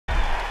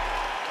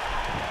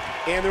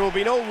And there will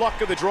be no luck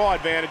of the draw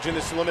advantage in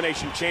this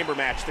Elimination Chamber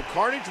match. The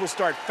carnage will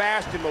start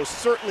fast and most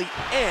certainly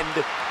end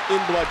in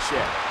bloodshed.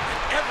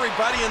 And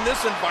everybody in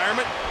this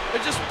environment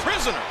are just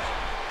prisoners.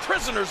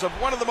 Prisoners of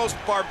one of the most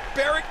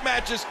barbaric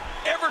matches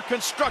ever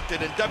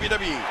constructed in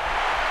WWE.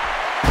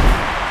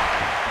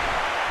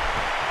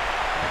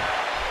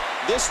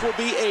 This will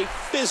be a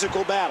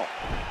physical battle.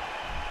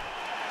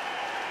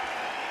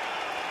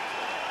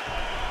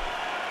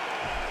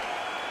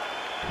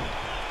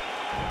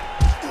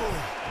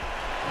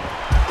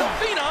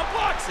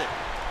 Blocks it.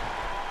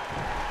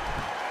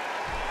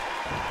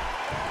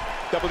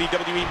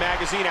 WWE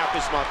Magazine out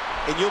this month,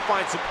 and you'll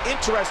find some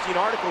interesting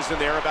articles in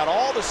there about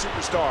all the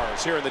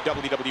superstars here in the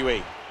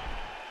WWE.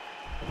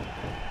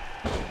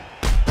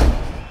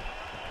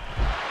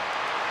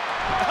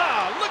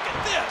 Ah, look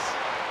at this.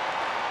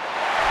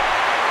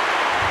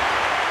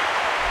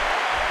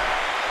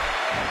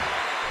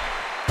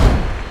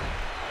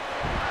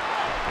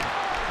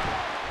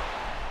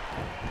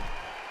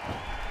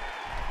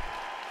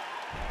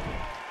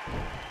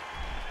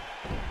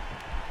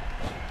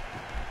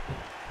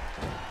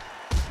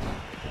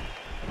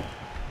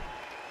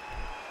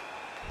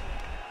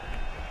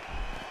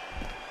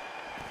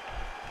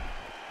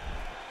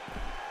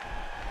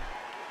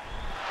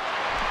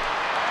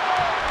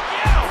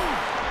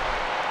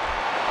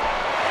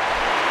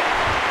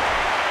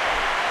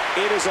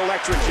 It is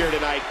electric here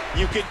tonight.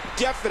 You can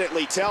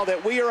definitely tell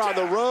that we are on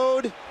the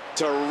road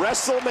to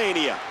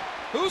WrestleMania.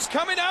 Who's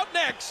coming out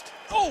next?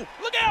 Oh,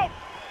 look out!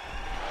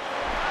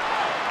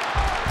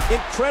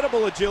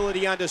 Incredible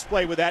agility on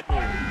display with that move.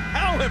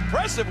 How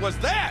impressive was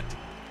that?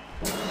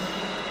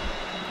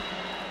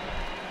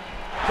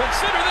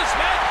 Consider this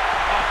match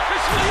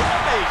officially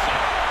amazing.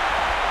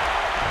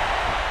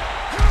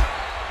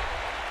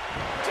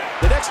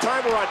 The next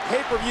time we're on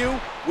pay-per-view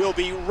will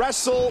be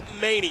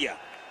WrestleMania.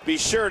 Be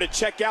sure to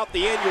check out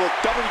the annual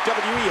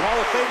WWE Hall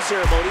of Fame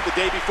ceremony the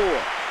day before.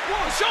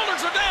 Whoa,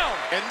 shoulders are down.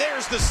 And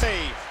there's the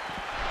save.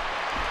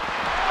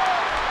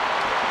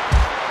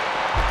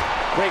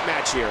 Great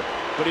match here.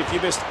 But if you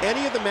missed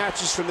any of the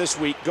matches from this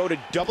week, go to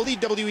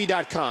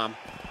WWE.com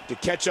to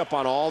catch up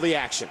on all the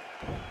action.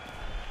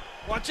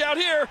 Watch out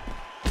here.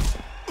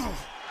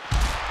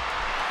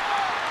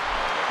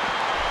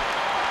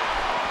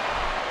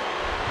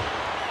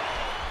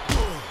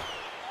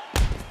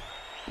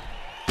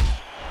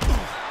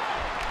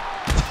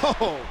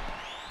 Oh.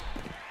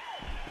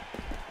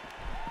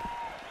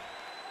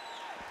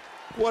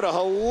 What a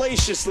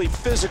hellaciously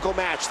physical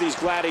match these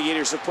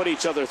gladiators have put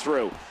each other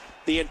through.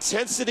 The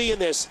intensity in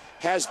this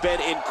has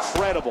been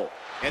incredible.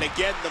 And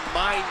again, the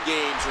mind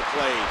games are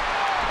played.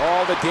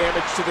 All the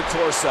damage to the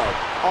torso,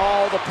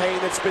 all the pain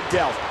that's been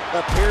dealt,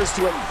 appears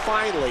to have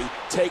finally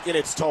taken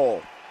its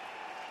toll.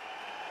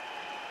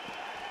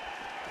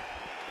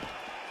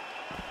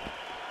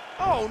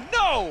 Oh,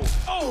 no!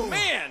 Oh,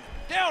 man!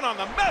 Down on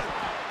the metal!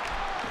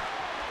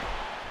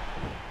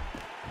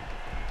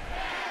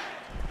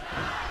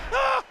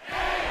 Ah!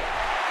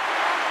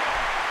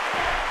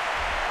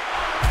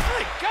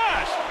 My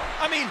gosh!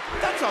 I mean,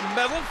 that's a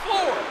metal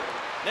floor.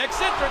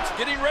 Next entrance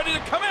getting ready to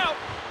come out.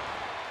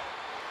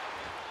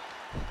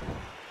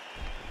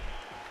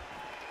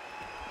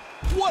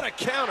 What a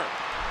counter!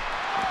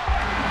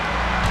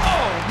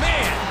 Oh,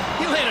 man!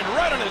 He landed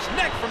right on his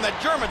neck from that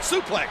German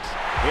suplex.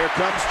 Here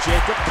comes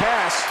Jacob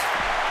Cass.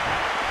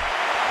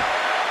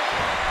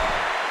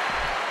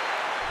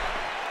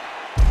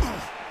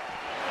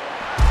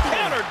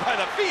 Countered by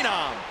the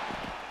Phenom.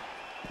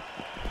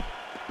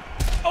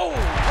 Oh,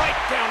 right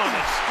down on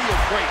that steel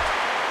crate.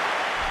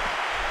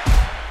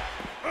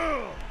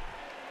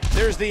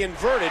 There's the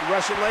inverted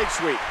Russian leg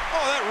sweep.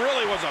 Oh, that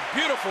really was a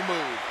beautiful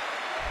move.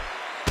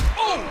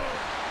 Oh!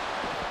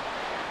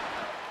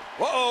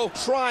 Uh-oh.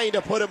 Trying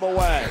to put him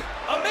away.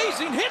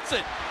 Amazing hits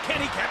it.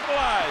 Can he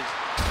capitalize?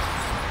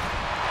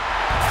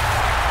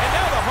 And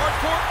now the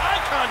hardcore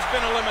icon's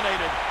been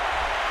eliminated.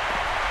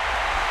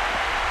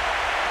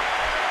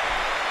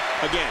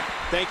 Again,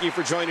 thank you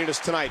for joining us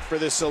tonight for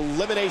this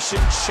Elimination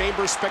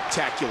Chamber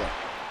Spectacular.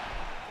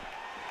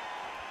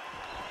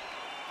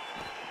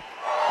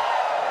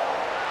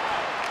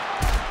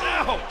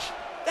 Ouch!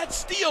 That's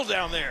steel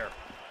down there.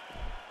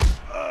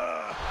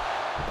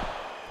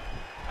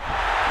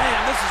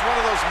 Man, this is one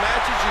of those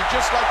matches you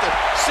just like to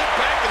sit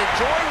back and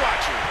enjoy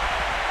watching.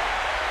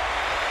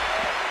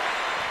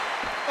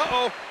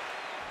 Uh-oh.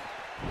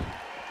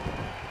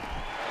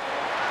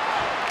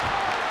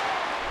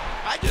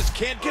 I just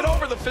can't get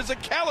over the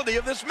physicality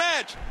of this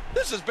match.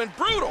 This has been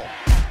brutal.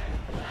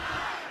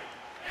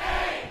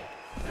 8,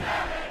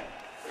 7,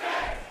 6,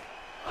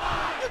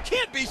 5. You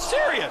can't be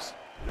serious.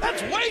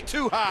 That's way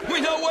too high. We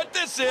know what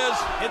this is.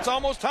 It's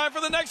almost time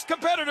for the next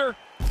competitor.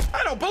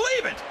 I don't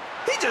believe it.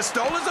 He just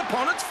stole his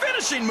opponent's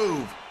finishing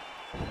move.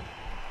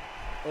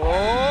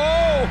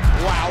 Oh!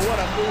 Wow, what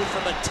a move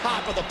from the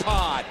top of the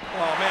pod.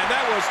 Oh, man,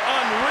 that was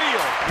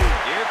unreal.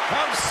 Here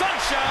comes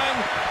Sunshine.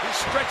 He's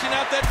stretching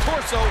out that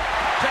torso,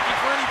 checking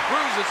for any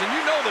bruises, and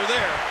you know they're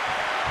there.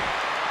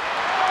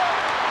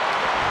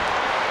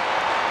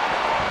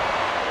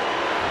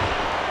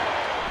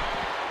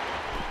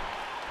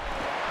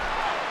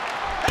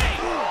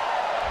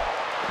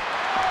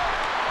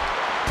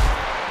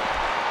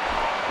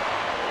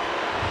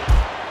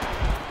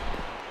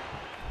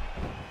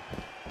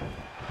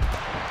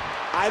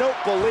 I don't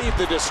believe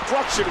the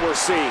destruction we're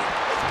seeing.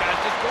 This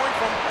guy's just going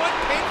from one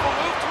painful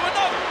move to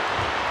another.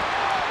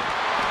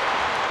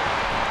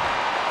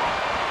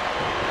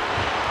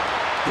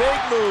 Big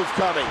move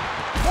coming.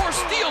 More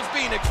steel's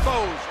being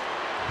exposed.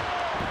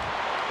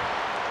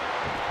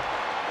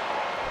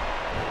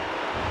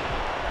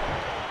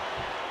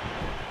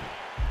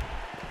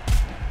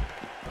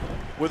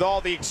 With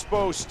all the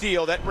exposed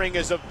steel, that ring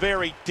is a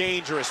very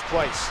dangerous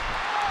place.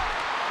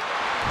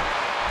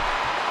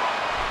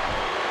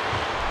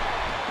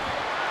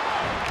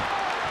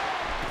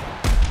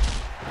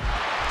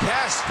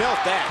 Cass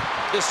felt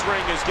that. This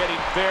ring is getting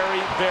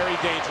very, very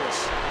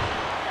dangerous.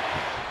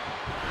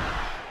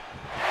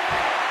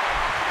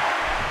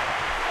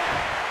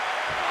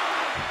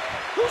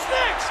 Who's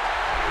next?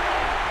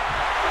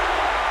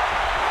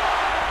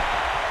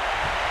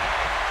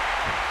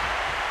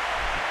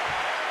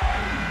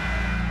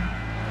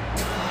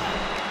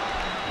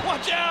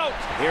 Watch out!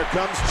 Here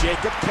comes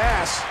Jacob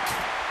Cass.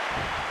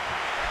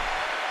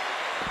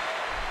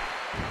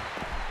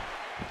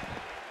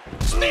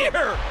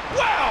 Spear!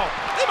 Wow!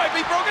 They might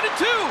be broken in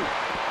two!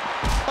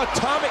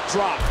 Atomic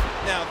drop.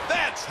 Now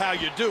that's how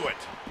you do it.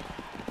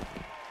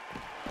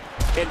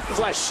 And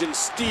flesh and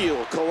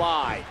steel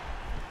collide.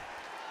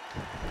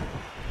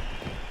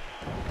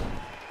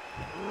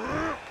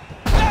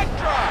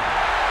 Backdrop!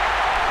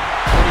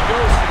 And he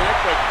goes for the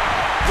neckbreaker.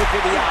 Look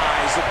at the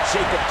eyes of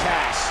Jacob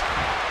Cass.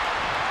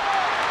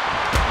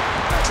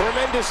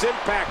 Tremendous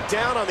impact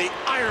down on the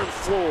iron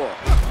floor.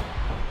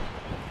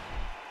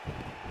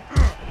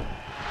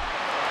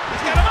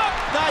 He's got him up!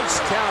 Nice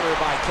counter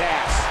by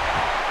Cass.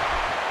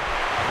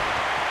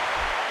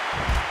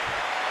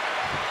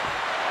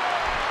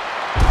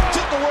 To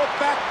the rope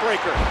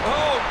backbreaker.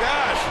 Oh,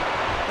 gosh.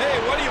 Hey,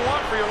 what do you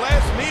want for your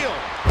last meal?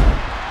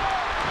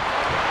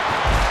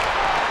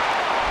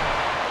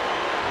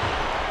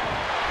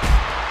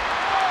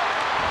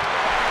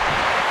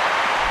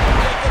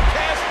 Jacob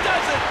Cass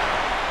does it!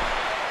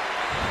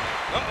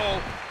 Uh-oh,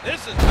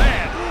 this is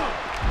bad.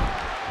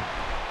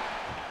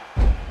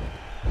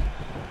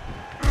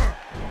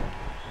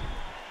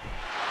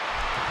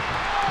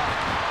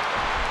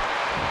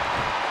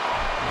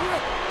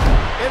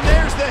 And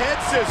there's the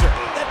head scissor.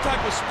 That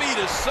type of speed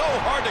is so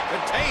hard to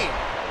contain.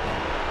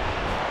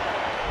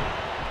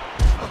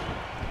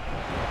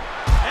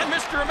 And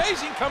Mr.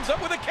 Amazing comes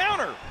up with a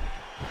counter.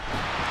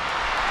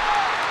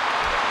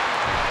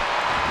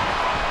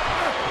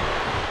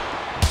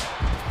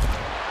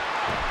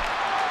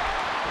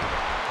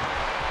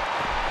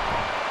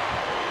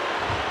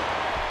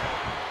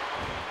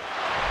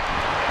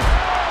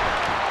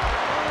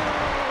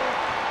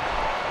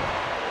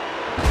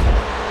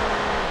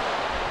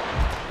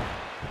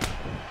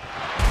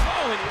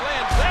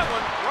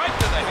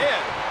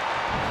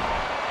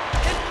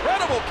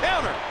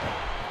 Counter.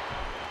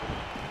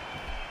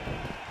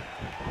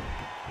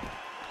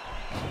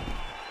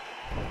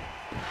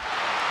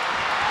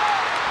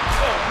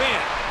 Oh,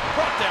 man.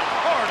 Brought down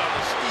hard on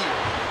the steel.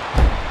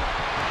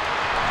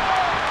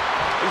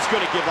 He's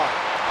going to give up.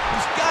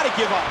 He's got to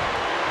give up.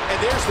 And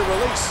there's the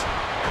release.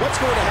 What's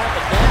going to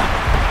happen now?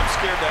 I'm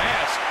scared to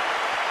ask.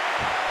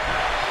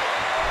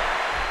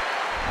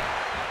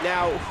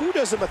 Now, who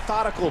does a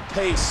methodical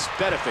pace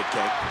benefit,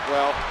 King?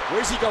 Well,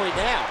 where's he going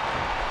now?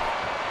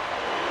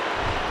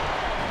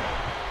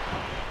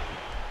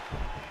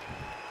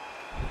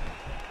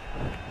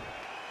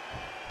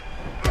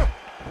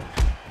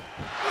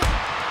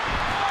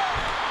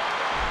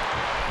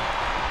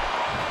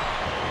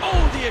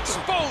 The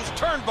exposed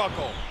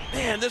turnbuckle.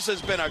 Man, this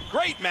has been a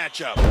great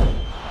matchup.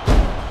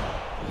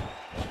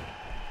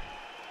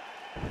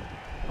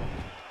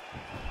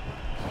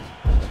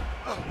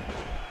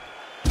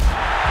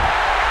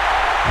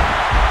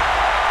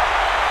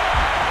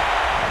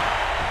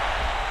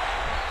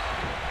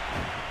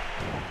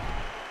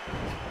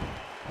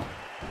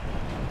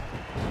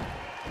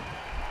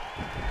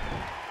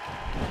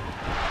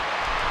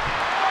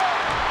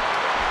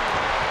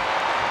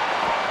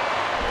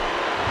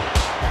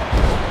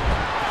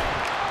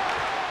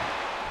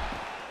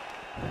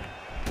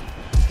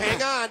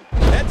 Hang on.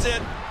 That's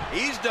it.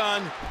 He's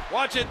done.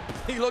 Watch it.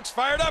 He looks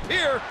fired up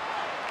here.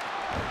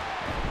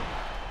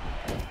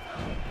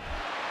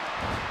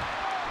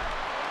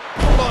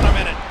 Hold on a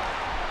minute.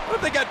 What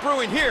have they got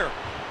brewing here?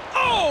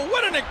 Oh,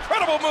 what an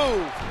incredible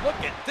move. Look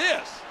at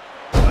this.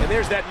 And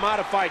there's that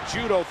modified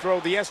judo throw,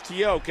 the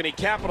STO. Can he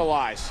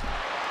capitalize?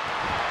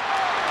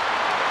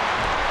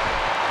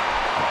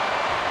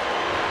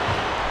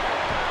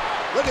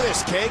 Look at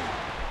this, King.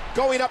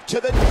 Going up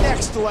to the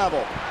next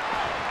level.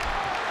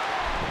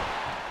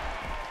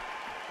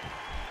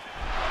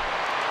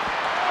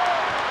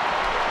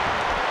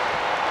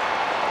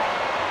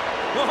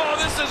 Oh,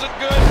 this isn't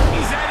good.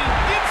 He's adding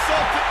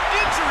insult to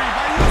injury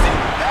by using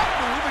that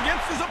move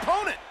against his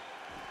opponent.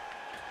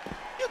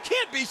 You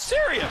can't be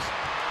serious.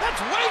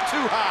 That's way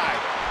too high.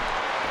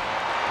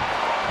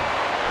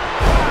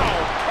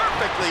 Wow,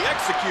 perfectly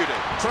executed.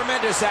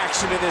 Tremendous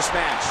action in this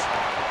match.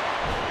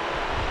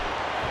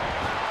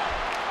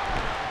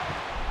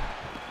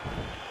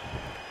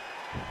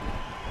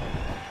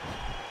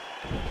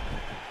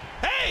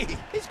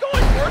 He's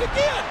going for it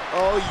again.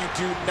 Oh,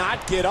 you do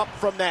not get up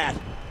from that.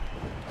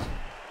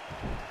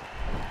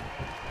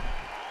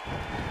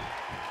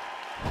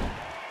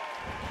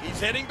 He's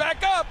heading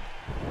back up.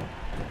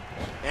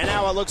 And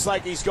now it looks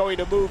like he's going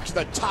to move to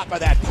the top of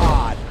that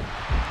pod.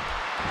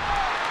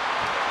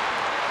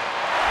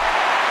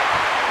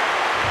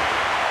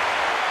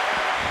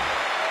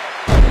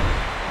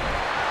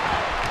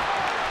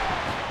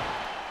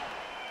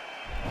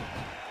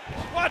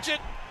 Watch it.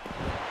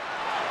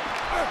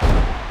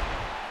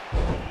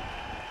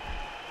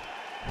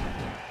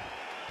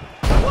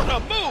 What a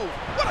move.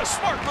 What a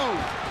smart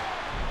move.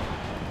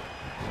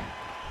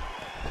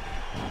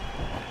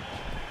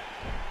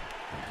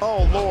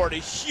 Oh, Lord, a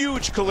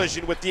huge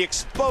collision with the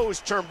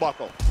exposed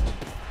turnbuckle.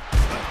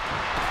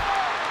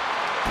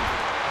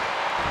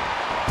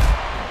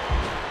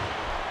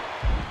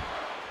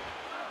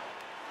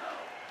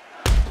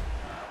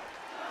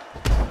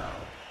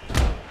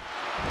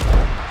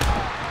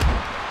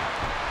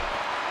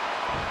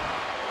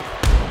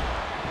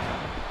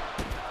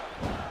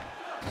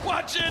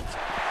 Watch it.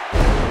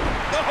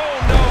 Oh,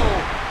 no.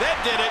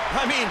 That did it.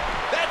 I mean,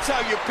 that's how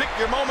you pick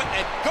your moment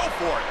and go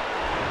for it.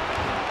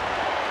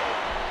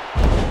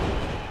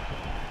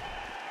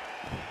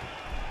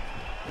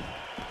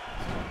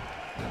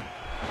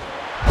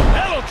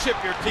 That'll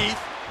chip your teeth.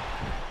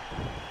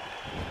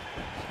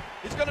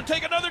 He's going to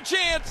take another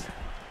chance.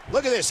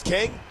 Look at this,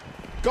 King.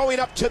 Going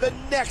up to the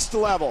next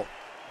level.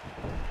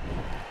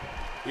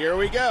 Here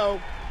we go.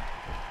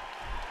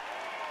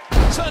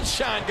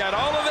 Sunshine got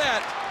all of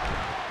that.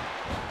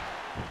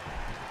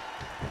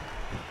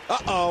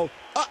 Uh-oh.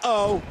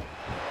 Uh-oh.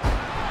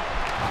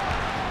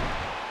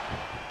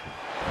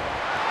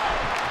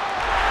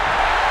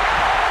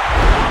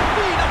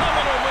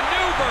 Phenomenal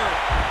maneuver.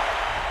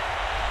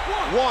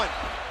 One,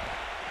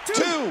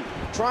 two.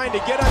 Trying to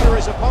get under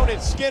his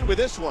opponent's skin with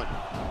this one.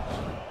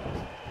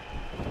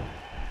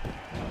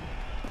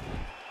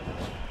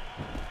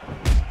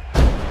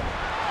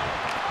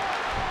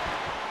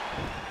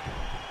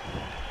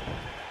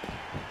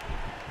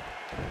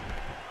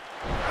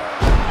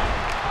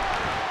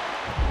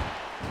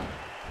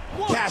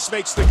 Cass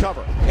makes the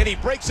cover, and he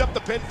breaks up the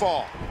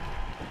pinfall.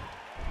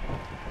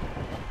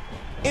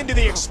 Into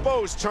the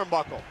exposed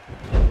turnbuckle.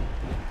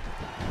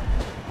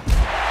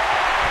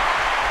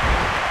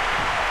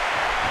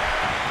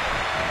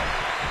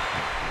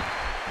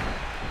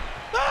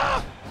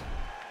 Ah!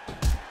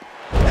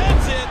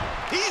 That's it.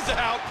 He's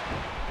out.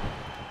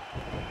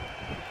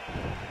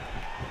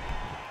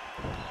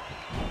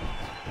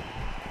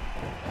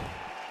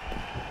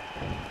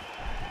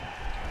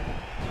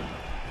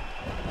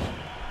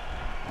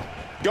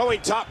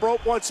 Going top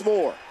rope once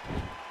more.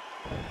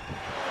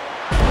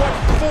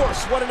 What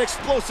force, what an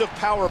explosive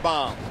power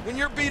bomb. When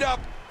you're beat up,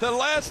 the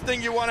last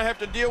thing you want to have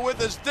to deal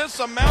with is this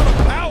amount of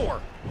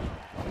power.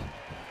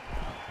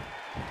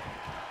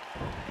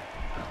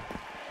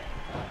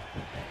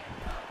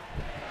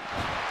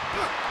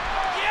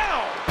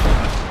 Yow!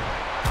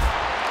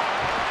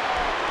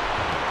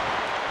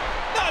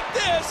 Not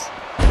this!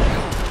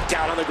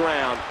 Down on the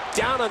ground,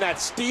 down on that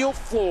steel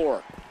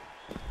floor.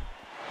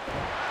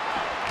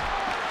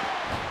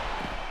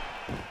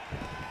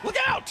 Look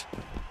out!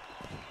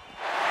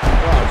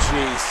 Oh,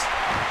 jeez.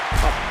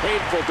 A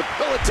painful,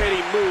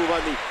 debilitating move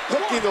on the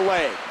hooking the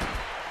leg.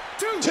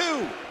 Two,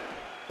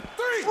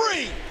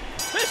 three.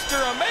 Mr.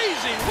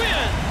 Amazing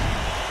wins!